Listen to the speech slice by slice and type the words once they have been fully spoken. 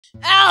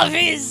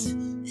Alphys!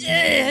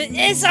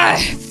 It's our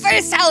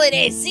first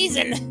holiday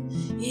season.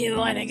 You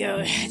wanna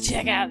go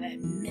check out the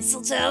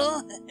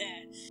mistletoe?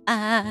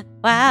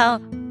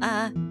 Wow.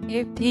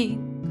 You're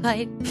being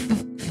quite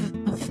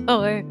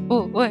forward.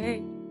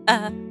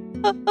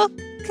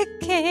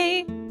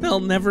 Okay. They'll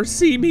never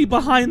see me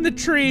behind the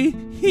tree.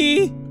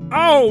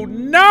 Oh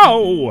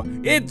no!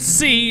 It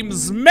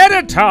seems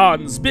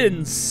Mettaton's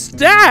been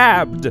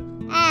stabbed!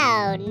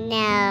 Oh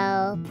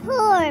no,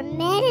 poor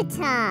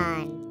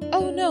Mettaton.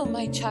 Oh no,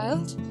 my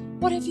child.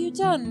 What have you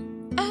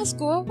done?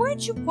 Asgore,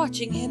 weren't you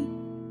watching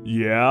him?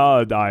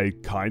 Yeah, I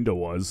kinda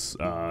was.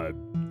 I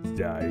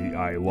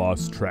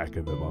lost track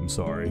of him, I'm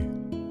sorry.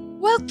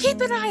 Well,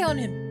 keep an eye on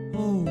him.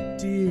 Oh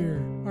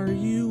dear, are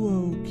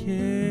you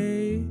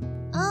okay?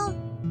 Oh,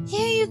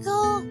 here you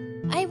go.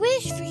 I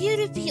wish for you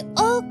to be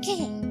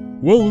okay.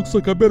 Well, looks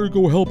like I better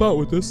go help out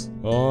with this.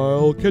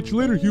 I'll catch you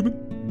later, human.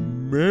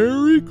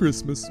 Merry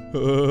Christmas.